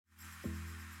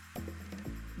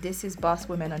This is Boss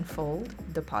Women Unfold,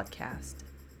 the podcast,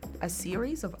 a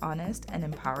series of honest and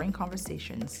empowering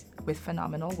conversations with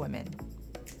phenomenal women.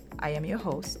 I am your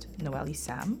host, Noelle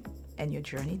Sam, and your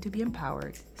journey to be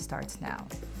empowered starts now.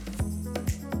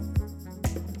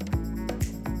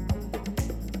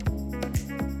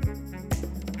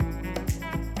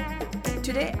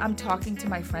 Today, I'm talking to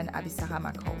my friend Abisara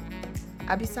Mako.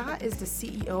 Abisara is the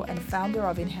CEO and founder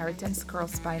of Inheritance Curl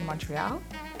Spa in Montreal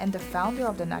and the founder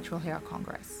of the Natural Hair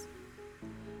Congress.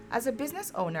 As a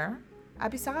business owner,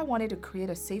 Abisara wanted to create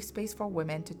a safe space for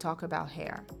women to talk about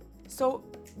hair. So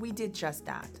we did just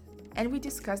that. And we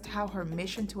discussed how her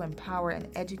mission to empower and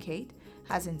educate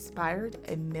has inspired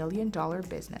a $1 million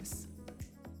business.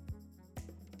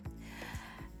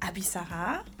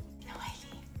 Abisara,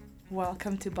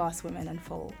 welcome to Boss Women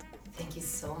Unfold. Thank you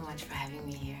so much for having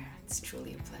me here. It's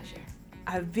truly a pleasure.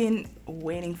 I've been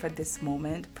waiting for this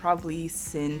moment probably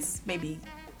since maybe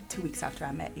 2 weeks after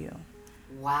I met you.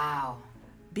 Wow.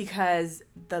 Because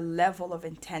the level of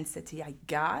intensity I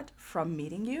got from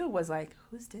meeting you was like,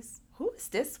 who's this? Who is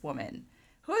this woman?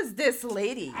 Who is this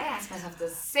lady? I asked myself the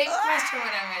same question when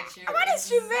I met you. What is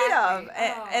she made of?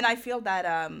 Oh. And I feel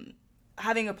that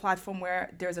having a platform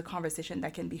where there's a conversation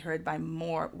that can be heard by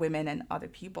more women and other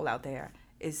people out there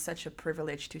is such a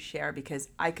privilege to share, because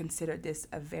I consider this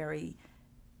a very,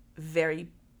 very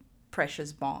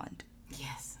precious bond.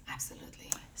 Yes,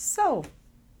 absolutely. So,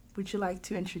 would you like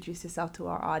to introduce yourself to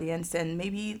our audience, and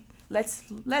maybe let's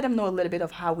let them know a little bit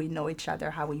of how we know each other,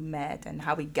 how we met, and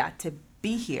how we got to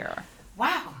be here?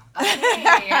 Wow.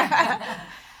 Okay.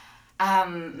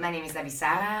 My name is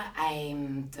Abisara.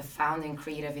 I'm the founder and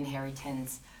creator of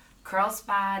Inheritance Curl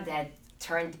Spa that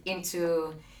turned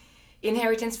into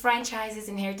Inheritance franchises,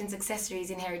 Inheritance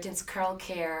accessories, Inheritance curl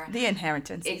care. The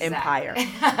Inheritance empire.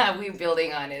 We're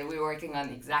building on it. We're working on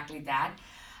exactly that.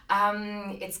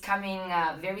 It's coming,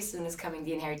 very soon is coming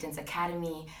the Inheritance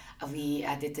Academy. We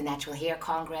did the Natural Hair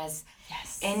Congress.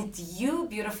 Yes. And you,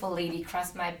 beautiful lady,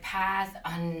 crossed my path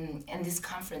in this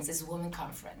conference, this woman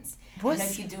conference. I don't know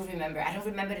if you do remember. I don't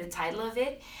remember the title of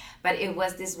it, but it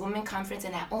was this woman conference,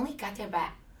 and I only got there by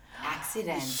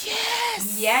accident.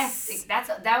 Yes.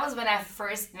 That was when I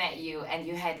first met you, and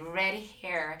you had red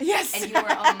hair. Yes. And you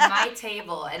were on my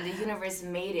table, and the universe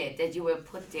made it that you were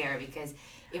put there because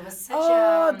it was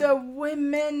such the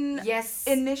women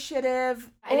initiative.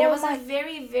 And it was a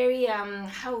very, very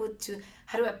how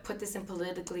do I put this in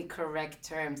politically correct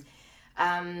terms?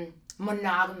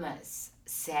 Monogamous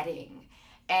setting.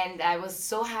 And I was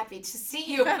so happy to see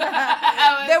you.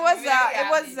 It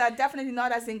was definitely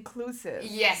not as inclusive.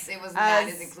 Yes, it was not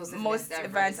as inclusive. Most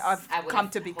events have come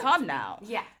to become now.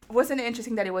 Yeah. Wasn't it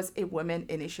interesting that it was a women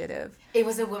initiative? It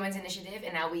was a women's initiative,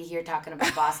 and now we're here talking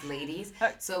about boss ladies.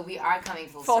 So we are coming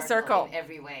full circle in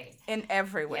every way. In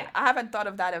every way. Yeah. I haven't thought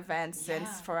of that event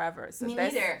since forever. So me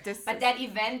neither. But that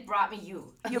event brought me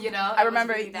you. I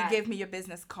remember you gave me your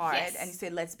business card, and you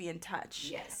said, let's be in touch.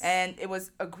 Yes. And it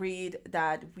was agreed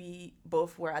that we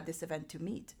both were at this event to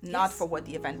meet, not for what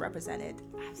the event represented.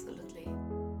 Absolutely.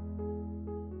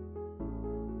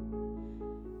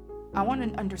 I want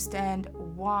to understand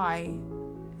why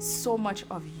so much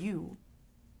of you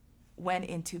went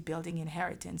into building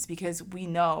Inheritance, because we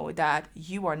know that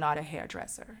you are not a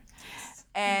hairdresser. Yes.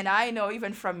 And I know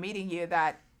even from meeting you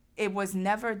that it was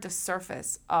never the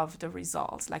surface of the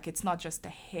results. Like, it's not just the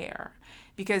hair.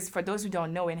 Because for those who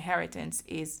don't know, Inheritance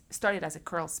is started as a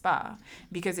curl spa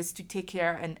because it's to take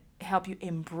care and help you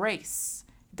embrace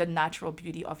the natural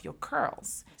beauty of your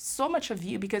curls. So much of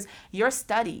you, because your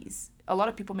studies, a lot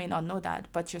of people may not know that,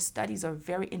 but your studies are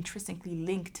very interestingly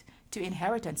linked to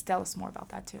Inheritance. Tell us more about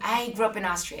that too. I grew up in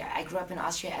Austria.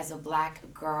 As a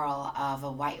black girl of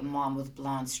a white mom with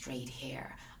blonde, straight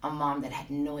hair. A mom that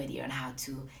had no idea on how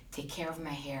to take care of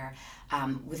my hair,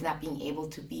 with not being able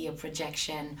to be a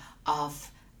projection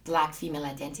of black female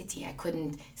identity. I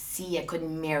couldn't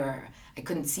mirror. I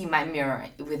couldn't see my mirror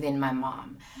within my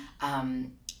mom.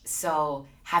 So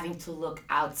having to look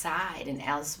outside and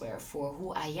elsewhere for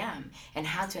who I am and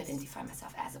how to identify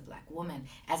myself as a black woman,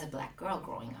 as a black girl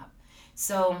growing up.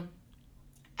 So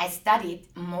I studied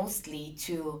mostly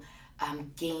to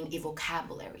gain a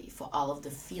vocabulary for all of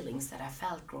the feelings that I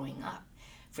felt growing up.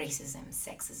 Racism,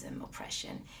 sexism,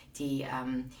 oppression, the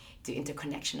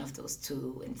interconnection of those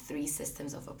 2 and 3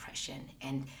 systems of oppression,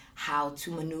 and how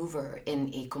to maneuver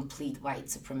in a complete white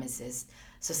supremacist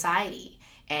society,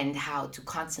 and how to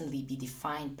constantly be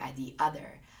defined by the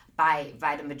other,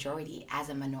 by the majority, as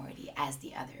a minority, as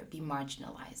the other, be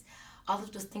marginalized. All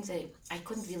of those things that I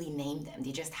couldn't really name them.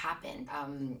 They just happened.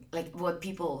 Like what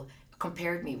people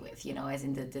compared me with, as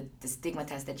in the stigma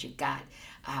test that you got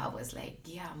was like,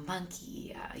 yeah,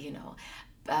 monkey,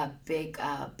 big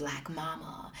black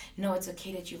mama. No, it's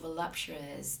okay that you're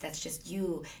voluptuous. That's just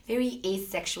you. Very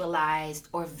asexualized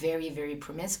or very, very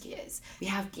promiscuous. We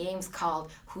have games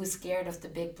called Who's Scared of the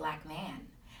Big Black Man?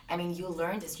 I mean, you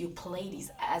learn this, you play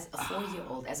these as a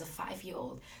 4-year-old, as a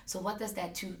 5-year-old. So what does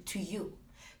that do to you?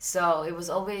 So it was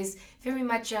always very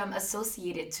much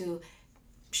associated to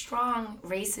strong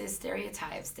racist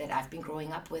stereotypes that I've been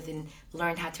growing up with and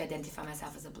learned how to identify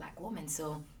myself as a black woman.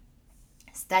 So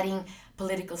studying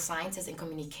political sciences and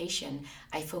communication,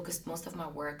 I focused most of my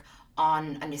work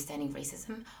on understanding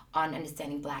racism, on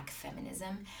understanding black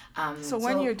feminism. So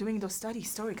when you're doing those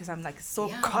studies, sorry, because I'm like so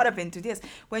caught up into this,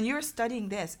 when you're studying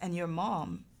this and your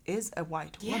mom is a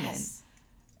white woman,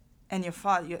 and your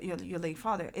father, your late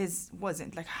father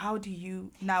wasn't, like, how do you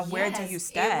now? Where do you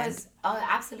stand? It was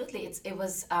absolutely. It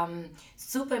was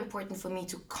super important for me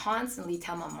to constantly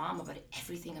tell my mom about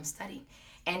everything I'm studying,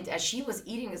 and she was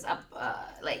eating this up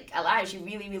like alive. She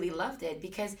really, really loved it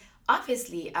because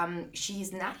obviously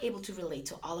she's not able to relate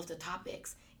to all of the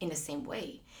topics in the same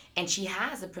way, and she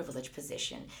has a privileged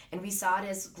position, and we saw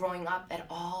this growing up at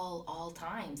all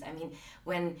times. I mean,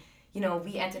 when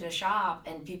we entered a shop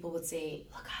and people would say,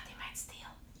 look out, they might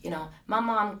steal. My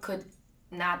mom could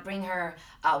not bring her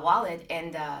wallet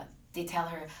and they tell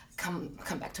her,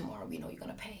 come back tomorrow, we know you're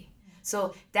going to pay.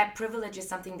 So that privilege is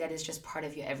something that is just part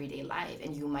of your everyday life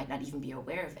and you might not even be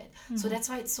aware of it. Mm-hmm. So that's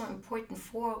why it's so important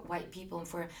for white people and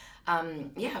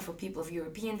for people of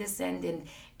European descent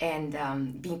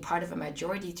and being part of a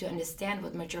majority to understand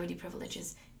what majority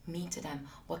privileges mean to them,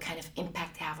 what kind of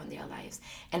impact they have on their lives.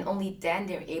 And only then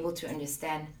they're able to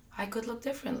understand, I could look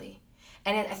differently.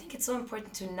 And I think it's so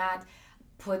important to not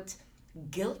put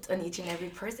guilt on each and every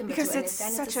person, but because to it's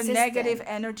understand such a negative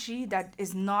energy that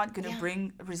is not going to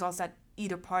bring results that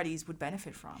either parties would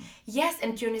benefit from. Yes,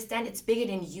 and to understand it's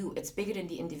bigger than you, it's bigger than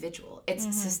the individual, it's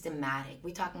systematic.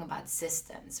 We're talking about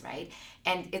systems, right?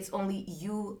 And it's only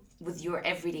you with your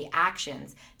everyday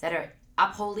actions that are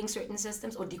upholding certain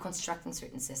systems or deconstructing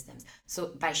certain systems. So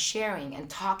by sharing and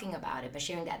talking about it, by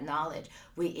sharing that knowledge,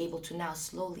 we're able to now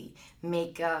slowly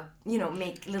make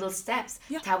little steps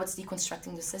towards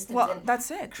deconstructing the systems. Well, and that's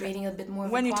it. Creating a bit more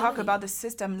of when equality. You talk about the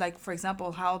system, like for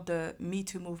example, how the Me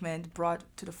Too movement brought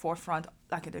to the forefront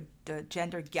like the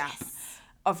gender gap. Yes.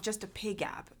 Of just a pay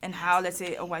gap and how, let's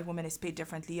say, a white woman is paid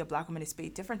differently, a black woman is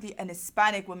paid differently, an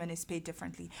Hispanic woman is paid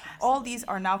differently. Absolutely. All these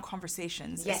are now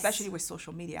conversations, especially with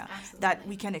social media, that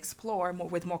we can explore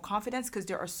with more confidence because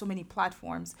there are so many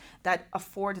platforms that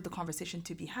afford the conversation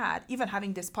to be had. Even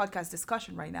having this podcast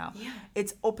discussion right now,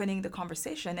 it's opening the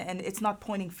conversation and it's not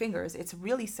pointing fingers. It's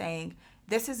really saying,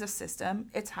 this is a system,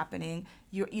 it's happening.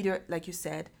 You're either, like you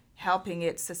said, helping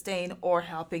it sustain or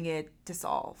helping it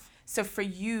dissolve. So for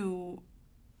you,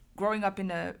 growing up in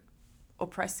a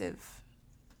oppressive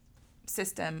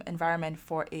system environment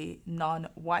for a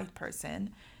non-white person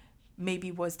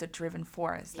maybe was the driving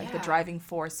force, like the driving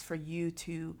force for you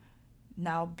to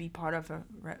now be part of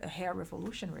a hair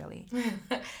revolution, really.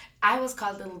 I was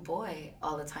called little boy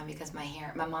all the time because my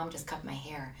mom just cut my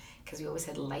hair because we always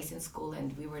had lice in school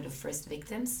and we were the first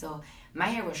victims. So my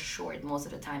hair was short most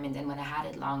of the time, and then when I had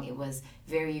it long, it was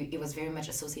very much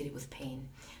associated with pain.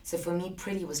 So for me,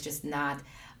 pretty was just not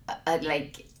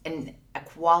a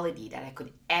quality that I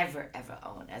could ever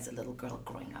own as a little girl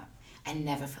growing up. I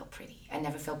never felt pretty. I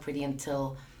never felt pretty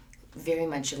until very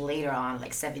much later on,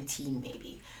 like 17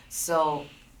 maybe. So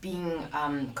being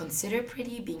considered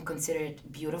pretty, being considered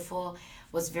beautiful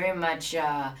was very much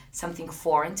something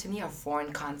foreign to me, a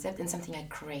foreign concept, and something I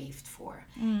craved for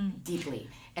deeply.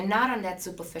 And not on that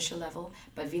superficial level,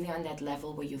 but really on that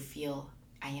level where you feel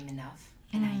I am enough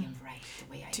and I am right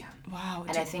the way I am. Wow.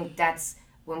 And I think that's,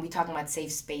 when we talk about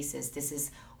safe spaces, this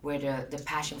is where the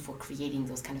passion for creating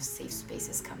those kind of safe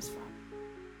spaces comes from.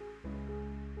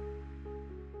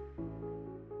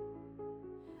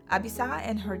 Abisa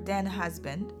and her then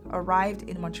husband arrived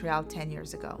in Montreal 10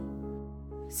 years ago.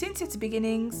 Since its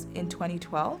beginnings in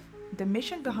 2012, the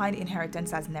mission behind Inheritance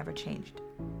has never changed.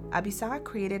 Abisa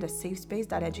created a safe space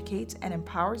that educates and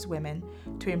empowers women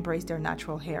to embrace their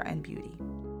natural hair and beauty.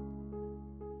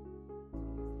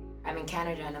 I'm in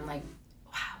Canada and I'm like,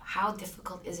 how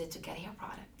difficult is it to get hair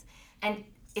products? And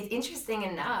it's interesting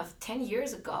enough, 10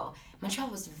 years ago, Montreal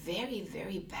was very,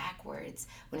 very backwards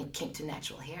when it came to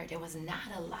natural hair. There was not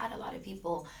a lot of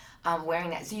people wearing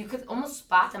that. So you could almost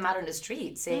spot them out on the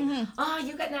street saying,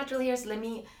 you got natural hair, so let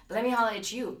me holler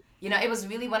at you. It was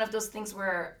really one of those things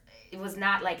where it was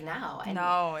not like now. And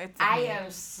no, I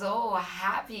am so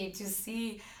happy to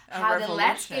see A how the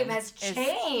landscape revolution. has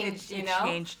changed, It you know?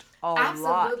 changed a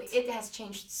Absolutely. lot. It has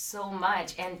changed so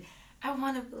much. And I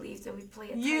want to believe that we play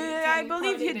a tiny, I tiny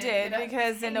believe part you in it, did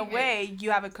because in a Tiny bit. way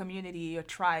you have a community, a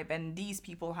tribe, and these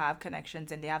people have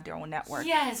connections and they have their own network.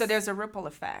 Yes. So there's a ripple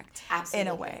effect in a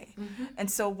Absolutely. way. And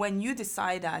so when you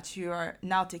decide that you're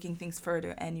now taking things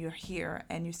further and you're here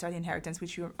and you study inheritance,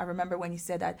 which I remember when you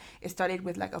said that it started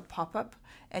with like a pop-up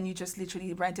and you just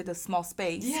literally rented a small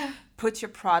space, Yeah. put your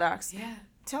products. Yeah.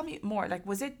 Tell me more. Like,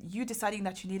 was it you deciding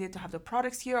that you needed to have the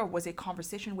products here, or was it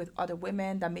conversation with other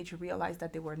women that made you realize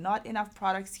that there were not enough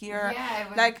products here? Yeah, it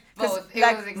was like, 'cause, both. It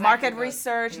like was exactly market both.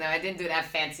 research. No, I didn't do that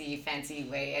fancy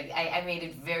way. I made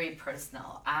it very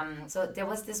personal. So there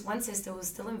was this one sister who's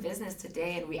still in business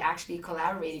today, and we actually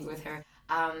collaborating with her.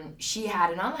 She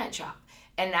had an online shop.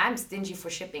 And I'm stingy for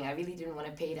shipping. I really didn't want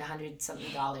to pay the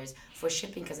 $100-something for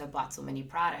shipping because I bought so many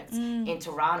products in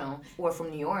Toronto or from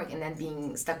New York and then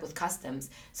being stuck with customs.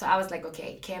 So I was like,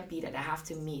 okay, it can't be that I have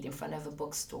to meet in front of a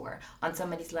bookstore on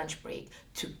somebody's lunch break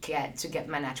to get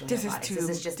my natural hair products. This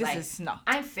is just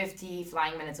I'm 50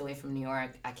 flying minutes away from New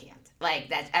York. I can't. Like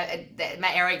that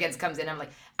my arrogance comes in. I'm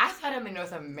like, I thought I'm in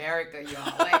North America,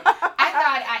 y'all. Like I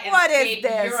thought I escaped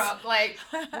Europe. Like,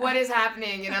 what is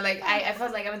happening? You know, like I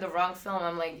felt like I'm in the wrong film.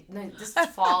 I'm like, no, this is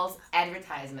false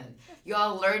advertisement.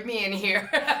 Y'all lured me in here.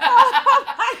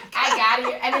 I got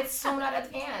here, and it's so not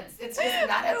advanced. It's just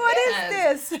not advanced. What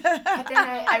is this? But then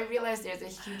I realized there's a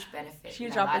huge benefit.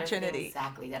 Huge in a lot of opportunity. things,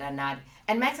 exactly, that are not.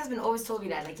 And Max has been always told me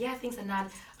that, like, yeah, things are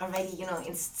not already,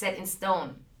 set in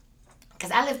stone.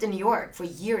 Because I lived in New York for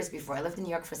years before. I lived in New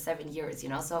York for 7 years,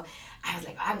 So I was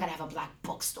like, I'm going to have a black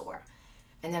bookstore.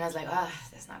 And then I was like,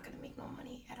 that's not going to make no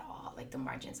money at all. Like, the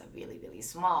margins are really, really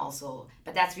small. So,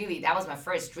 but that was my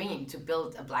first dream, to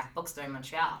build a black bookstore in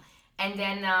Montreal. And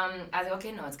then I was like,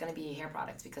 okay, no, it's going to be hair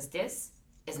products because this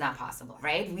is not possible,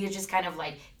 right? We are just kind of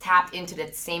like tapped into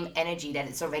that same energy that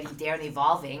it's already there and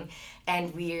evolving.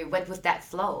 And we went with that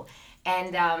flow.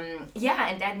 And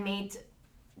and that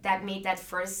made that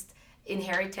first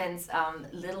inheritance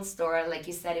little store, like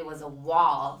you said, it was a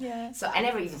wall. Yeah. So I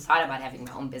never even thought about having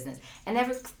my own business. I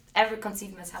never ever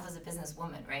conceived myself as a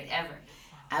businesswoman, right? Ever.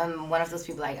 I'm one of those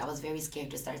people, like, I was very scared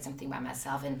to start something by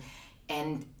myself,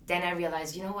 and then I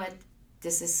realized, you know what,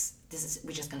 this is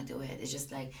we're just gonna do it. It's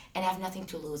just like, and I have nothing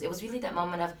to lose. It was really that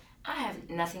moment of, I have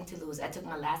nothing to lose. I took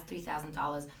my last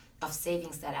 $3,000 of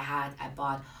savings that I had. I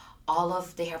bought all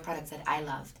of the hair products that I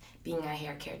loved. Being a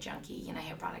hair care junkie,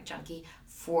 hair product junkie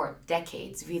for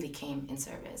decades, really came in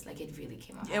service. Like, it really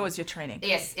came up. It was your training.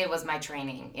 Yes, it was my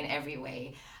training in every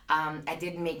way. I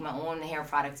did make my own hair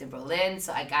products in Berlin,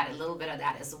 so I got a little bit of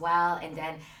that as well. And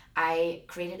then I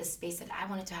created a space that I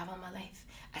wanted to have on my life.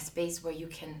 A space where you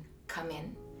can come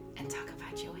in and talk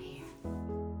about your hair.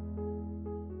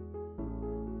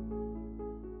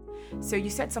 So you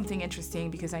said something interesting,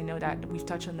 because I know that we've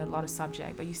touched on a lot of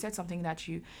subject, but you said something that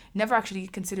you never actually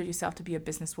considered yourself to be a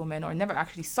businesswoman, or never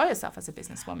actually saw yourself as a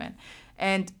businesswoman.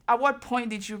 And at what point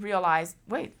did you realize,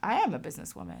 wait, I am a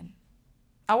businesswoman?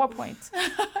 At what point?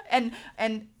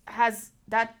 and has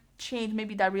that change,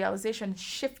 maybe that realization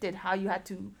shifted how you had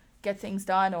to get things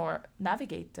done or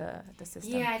navigate the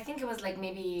system? Yeah, I think it was like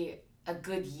maybe a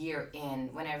good year in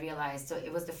when I realized. So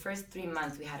it was the first 3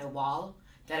 months we had a wall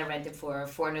that I rented for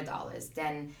 $400.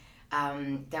 Then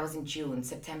that was in June.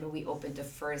 September, we opened the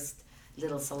first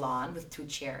little salon with 2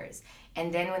 chairs.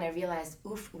 And then when I realized,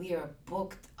 oof, we are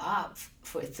booked up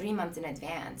for 3 months in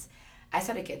advance, I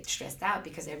started to get stressed out,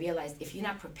 because I realized if you're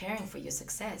not preparing for your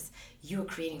success, you're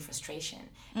creating frustration.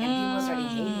 And people started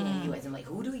hating on you, as in like,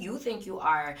 who do you think you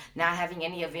are, not having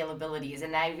any availabilities?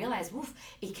 And I realized, woof,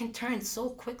 it can turn so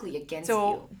quickly against you.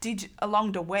 So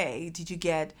along the way, did you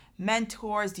get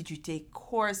mentors? Did you take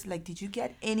course? Like, did you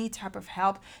get any type of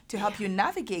help to help you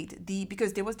navigate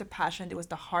because there was the passion, there was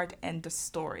the heart and the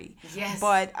story. Yes.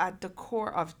 But at the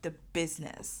core of the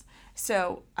business.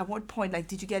 So at what point, like,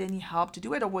 did you get any help to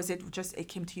do it, or was it just, it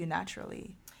came to you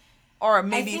naturally? Or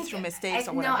maybe through mistakes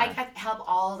or whatever? No, I got help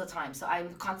all the time. So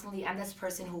I'm this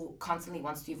person who constantly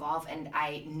wants to evolve, and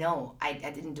I know I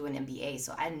didn't do an MBA,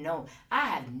 so I know I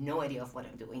have no idea of what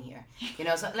I'm doing here.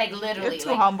 So like literally. You're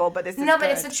too humble, but this is no, good.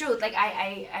 but it's the truth. Like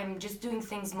I'm just doing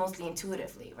things mostly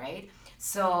intuitively, right?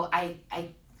 So I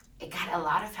got a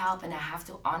lot of help, and I have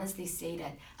to honestly say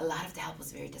that a lot of the help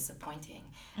was very disappointing.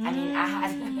 I mean, I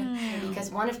had because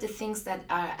one of the things that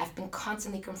I've been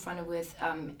constantly confronted with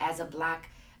as a Black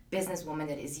businesswoman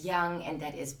that is young and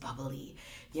that is bubbly,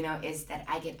 is that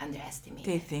I get underestimated.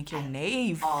 They think you're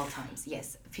naive. All times,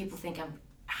 yes. People think I'm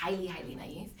highly, highly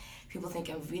naive. People think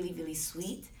I'm really, really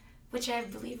sweet, which I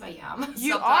believe I am.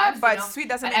 You are, sometimes, but sweet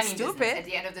doesn't but I mean mean business. stupid. At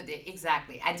the end of the day,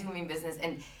 exactly. I do mean business,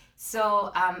 and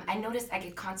so I noticed I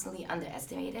get constantly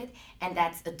underestimated, and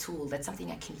that's a tool. That's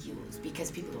something I can use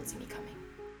because people don't see me coming.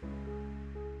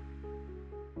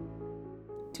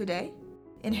 Today,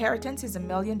 Inheritance is $1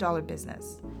 million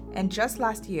business. And just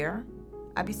last year,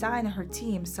 Abisa and her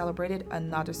team celebrated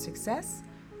another success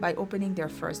by opening their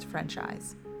first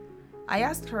franchise. I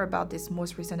asked her about this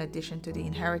most recent addition to the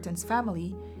Inheritance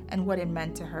family and what it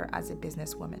meant to her as a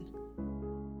businesswoman.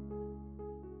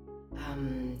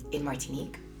 In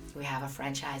Martinique, we have a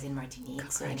franchise in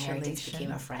Martinique, so Inheritance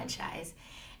became a franchise.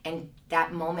 And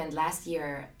that moment last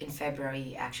year in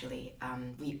February, actually,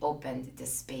 we opened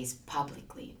this space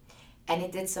publicly. And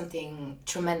it did something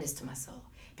tremendous to my soul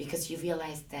because you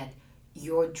realize that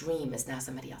your dream is now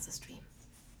somebody else's dream.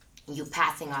 You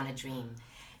passing on a dream.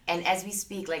 And as we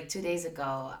speak, like 2 days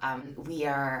ago,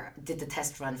 did the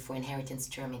test run for Inheritance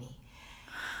Germany.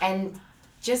 And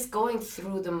just going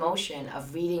through the motion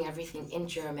of reading everything in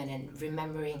German and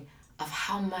remembering of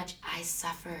how much I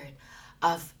suffered,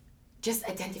 of just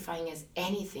identifying as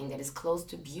anything that is close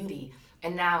to beauty.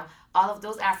 And now all of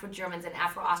those Afro-Germans and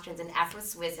Afro-Austrians and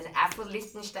Afro-Swiss and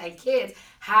Afro-Liechtenstein kids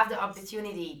have the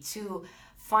opportunity to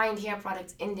find hair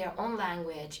products in their own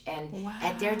language and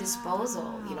at their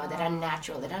disposal, that are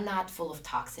natural, that are not full of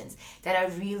toxins, that are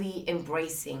really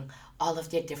embracing all of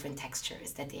their different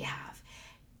textures that they have.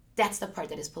 That's the part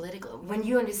that is political. When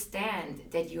you understand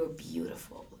that you're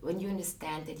beautiful, when you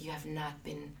understand that you have not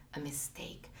been a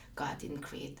mistake, God didn't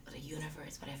create the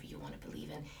universe, whatever you want to believe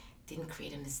in, didn't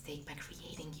create a mistake by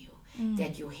creating you.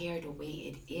 That your hair, the way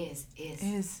it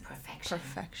is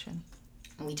perfection.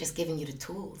 And we're just giving you the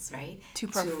tools, right? To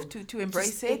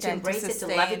embrace it, to embrace it, to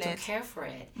love it, to it. care for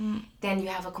it. Then you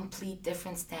have a complete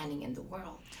different standing in the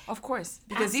world. Of course,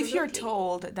 because if you're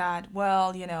told that,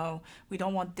 we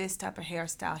don't want this type of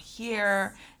hairstyle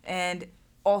here, and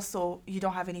also you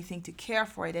don't have anything to care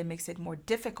for it, it makes it more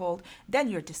difficult, then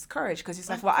you're discouraged because it's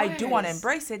like, I do want to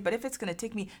embrace it, but if it's going to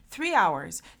take me 3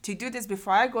 hours to do this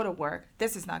before I go to work,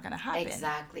 this is not going to happen.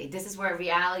 Exactly. This is where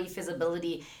reality,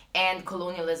 feasibility, and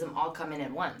colonialism all come in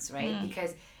at once, right?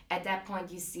 Because at that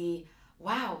point you see,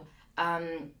 wow,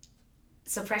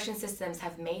 suppression systems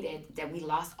have made it that we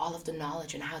lost all of the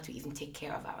knowledge on how to even take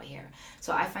care of our hair.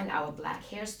 So I find our Black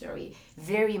hair story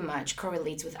very much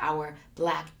correlates with our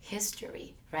Black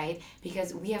history, right?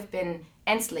 Because we have been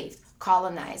enslaved,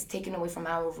 colonized, taken away from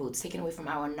our roots, taken away from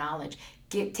our knowledge,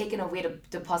 taken away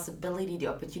the possibility, the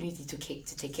opportunity to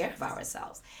take care of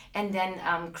ourselves. And then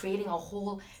creating a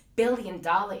whole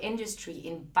billion-dollar industry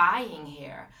in buying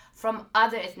hair from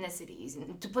other ethnicities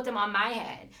and to put them on my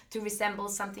head to resemble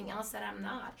something else that I'm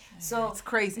not. So it's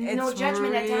crazy. No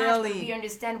judgment attached, but we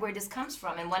understand where this comes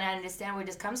from. And when I understand where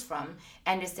this comes from,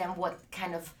 I understand what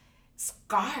kind of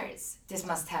scars this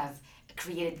must have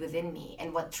created within me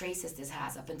and what traces this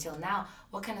has up until now.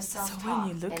 What kind of self-talk. So when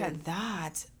you look at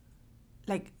that,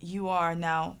 like you are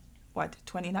now,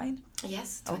 29?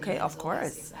 Yes. Okay, of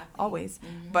course. Exactly. Always.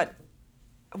 But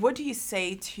what do you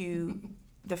say to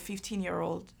the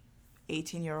 15-year-old,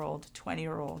 18-year-old,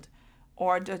 20-year-old,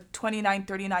 or the 29,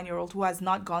 39-year-old who has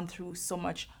not gone through so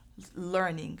much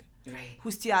learning, right,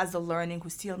 who still has the learning, who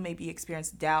still maybe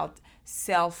experienced doubt,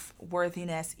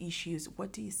 self-worthiness issues?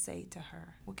 What do you say to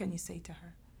her? What can you say to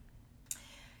her?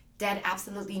 That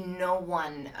absolutely no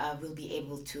one will be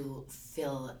able to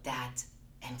fill that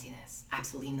emptiness.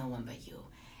 Absolutely no one but you.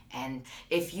 And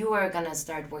if you are going to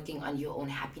start working on your own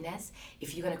happiness,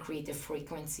 if you're going to create the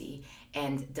frequency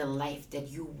and the life that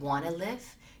you want to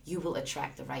live, you will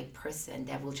attract the right person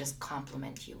that will just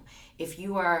complement you. If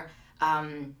you are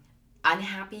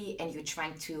unhappy and you're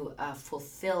trying to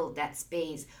fulfill that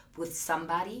space with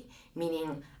somebody,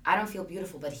 meaning I don't feel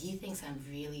beautiful, but he thinks I'm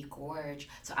really gorgeous,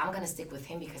 so I'm going to stick with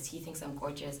him because he thinks I'm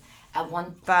gorgeous. At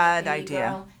one bad idea.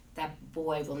 Girl, that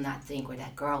boy will not think, or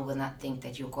that girl will not think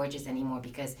that you're gorgeous anymore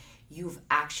because you've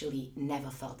actually never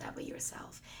felt that way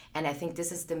yourself. And I think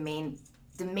this is the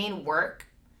main work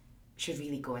should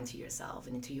really go into yourself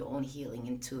and into your own healing,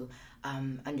 into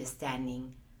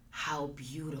understanding how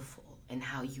beautiful and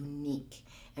how unique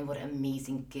and what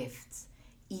amazing gifts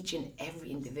each and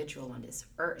every individual on this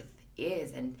earth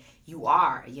is and you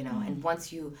are, and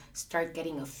once you start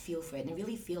getting a feel for it and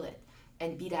really feel it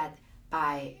and be that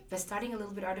by starting a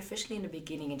little bit artificially in the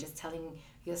beginning and just telling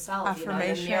yourself, in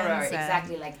the mirror,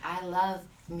 exactly, like, I love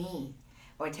me.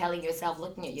 Or telling yourself,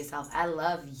 looking at yourself, I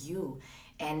love you.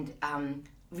 And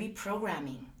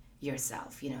reprogramming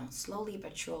yourself, slowly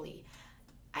but surely.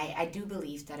 I do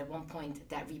believe that at one point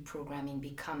that reprogramming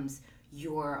becomes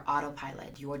your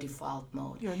autopilot, your default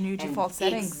mode. Your new And default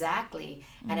settings. Exactly.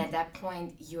 And at that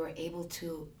point, you're able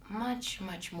to much,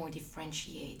 much more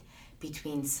differentiate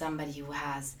between somebody who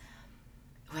has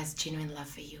genuine love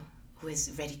for you, who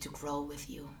is ready to grow with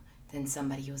you, than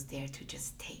somebody who's there to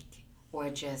just take or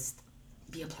just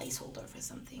be a placeholder for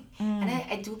something. And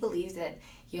I do believe that,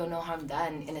 no harm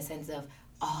done, in a sense of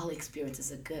all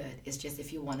experiences are good. It's just,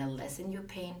 if you want to lessen your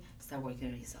pain, start working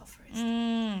on yourself first.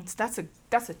 So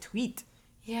that's a tweet.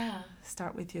 Yeah,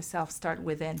 Start with yourself. Start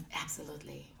within.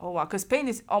 absolutely. Oh wow, because pain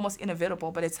is almost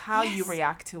inevitable, but it's how you Yes.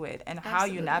 react to it and how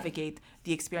you Absolutely. navigate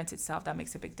the experience itself that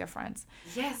makes a big difference.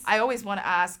 Yes. I always want to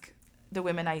ask the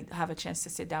women I have a chance to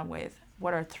sit down with,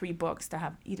 what are 3 books that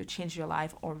have either changed your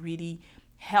life or really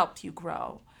helped you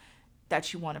grow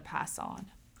that you want to pass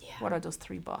on? Yeah. What are those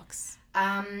 3 books?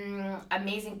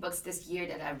 Amazing books this year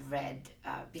that I've read,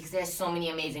 because there's so many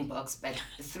amazing books, but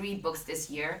 3 books this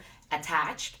year.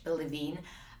 Attached by Levine,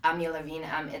 Amia Levine.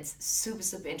 It's super,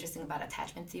 super interesting about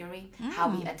attachment theory, how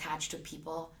we attach to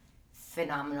people.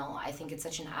 Phenomenal. I think it's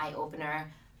such an eye-opener.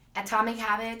 Atomic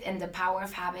Habit and The Power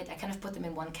of Habit, I kind of put them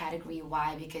in one category.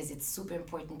 Why? Because it's super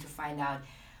important to find out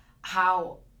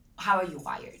how are you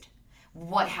wired?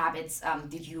 What habits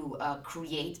did you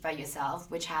create by yourself?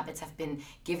 Which habits have been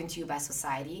given to you by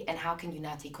society? And how can you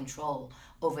now take control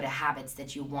over the habits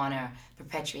that you want to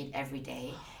perpetuate every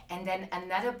day? And then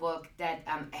another book that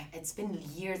it's been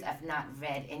years I've not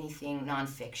read anything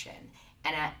nonfiction.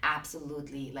 And I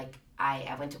absolutely,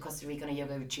 I went to Costa Rica on a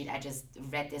yoga retreat. I just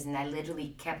read this and I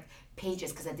literally kept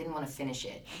pages because I didn't want to finish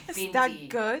it. Is that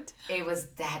good? It was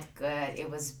that good. It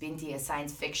was Binti, a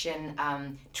science fiction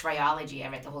trilogy. I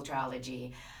read the whole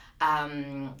trilogy.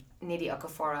 Nnedi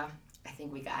Okorafor, I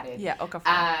think we got it. Yeah,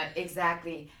 Okafor.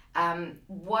 Exactly.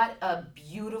 What a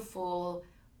beautiful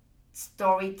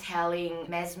storytelling,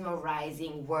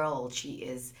 mesmerizing world she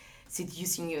is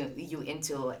seducing you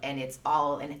into, and it's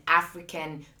all an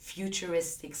African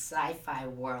futuristic sci-fi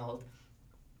world,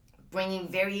 bringing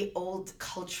very old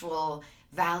cultural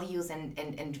values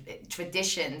and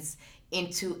traditions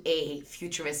into a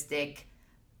futuristic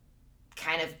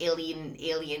kind of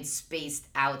alien spaced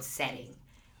out setting.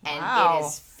 And Wow. it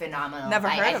is phenomenal. Never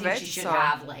heard I of think it, she should so-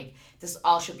 have this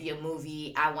all should be a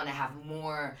movie. I want to have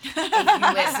more. If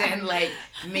you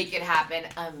listen, make it happen.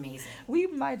 Amazing. We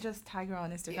might just tag her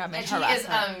on Instagram and And she harass is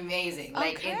her. amazing.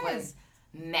 Okay. It was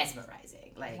mesmerizing.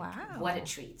 Wow. What a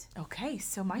treat. Okay,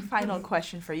 so my final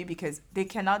question for you, because they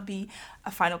cannot be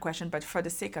a final question, but for the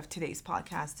sake of today's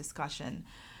podcast discussion,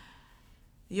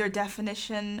 your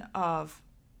definition of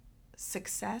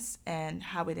success and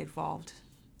how it evolved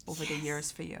over the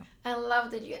years for you. I love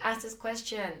that you asked this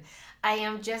question. I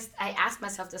asked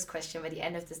myself this question by the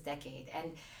end of this decade,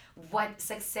 and what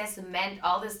success meant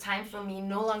all this time for me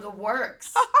no longer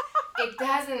works. It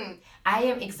doesn't. I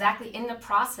am exactly in the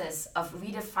process of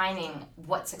redefining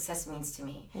what success means to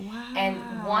me. Wow.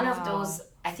 And one of those,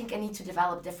 I think I need to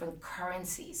develop different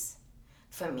currencies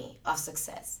for me of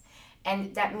success.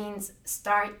 And that means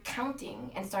start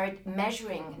counting and start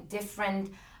measuring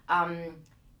different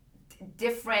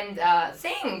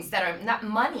things that are not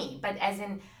money, but as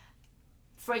in,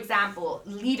 for example,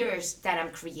 leaders that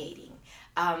I'm creating,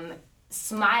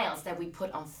 smiles that we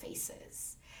put on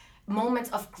faces, moments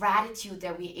of gratitude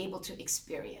that we're able to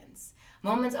experience,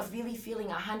 moments of really feeling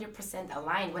 100%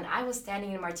 aligned. When I was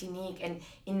standing in Martinique and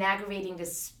inaugurating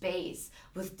this space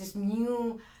with this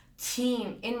new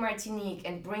team in Martinique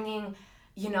and bringing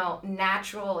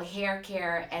natural hair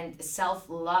care and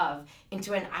self-love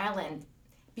into an island,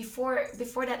 before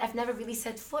that I've never really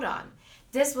set foot on.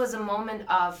 This was a moment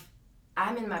of,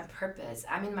 I'm in my purpose,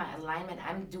 I'm in my alignment,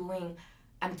 I'm doing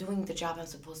the job I'm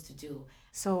supposed to do.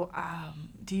 So,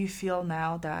 do you feel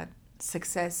now that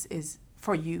success is,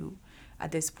 for you,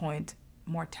 at this point,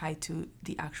 more tied to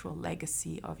the actual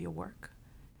legacy of your work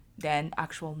than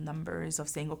actual numbers of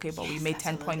saying, okay, but we Yes, made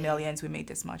 10 point absolutely. millions, we made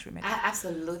this much, we made that.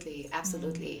 Absolutely.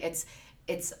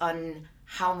 It's on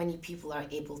how many people are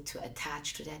able to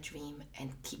attach to that dream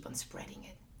and keep on spreading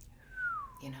it.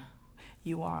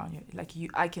 You are on your,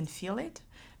 I can feel it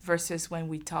versus when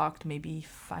we talked maybe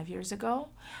 5 years ago.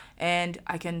 And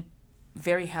I can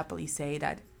very happily say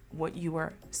that what you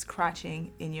were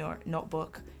scratching in your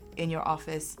notebook, in your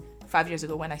office 5 years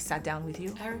ago when I sat down with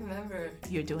you, I remember.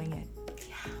 you're doing it.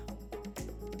 Yeah.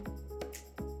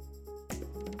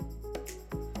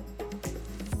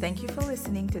 Thank you for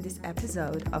listening to this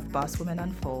episode of Boss Women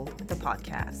Unfold, the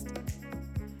podcast.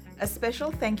 A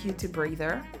special thank you to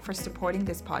Breather for supporting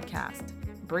this podcast.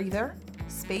 Breather,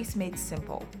 space made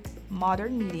simple.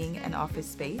 Modern meeting and office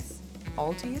space,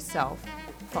 all to yourself,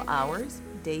 for hours,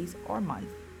 days, or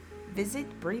months.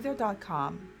 Visit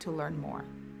breather.com to learn more.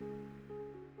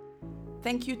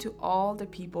 Thank you to all the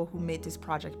people who made this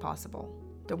project possible,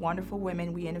 the wonderful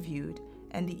women we interviewed,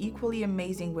 and the equally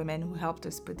amazing women who helped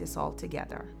us put this all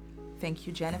together. Thank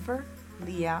you, Jennifer,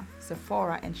 Leah,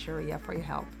 Sephora, and Sharia for your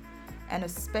help. And a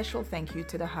special thank you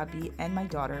to the hubby and my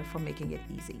daughter for making it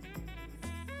easy.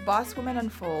 Boss Woman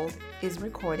Unfold is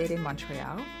recorded in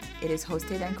Montreal. It is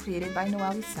hosted and created by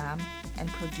Noelle Sam and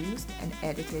produced and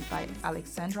edited by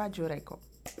Alexandra Jureko.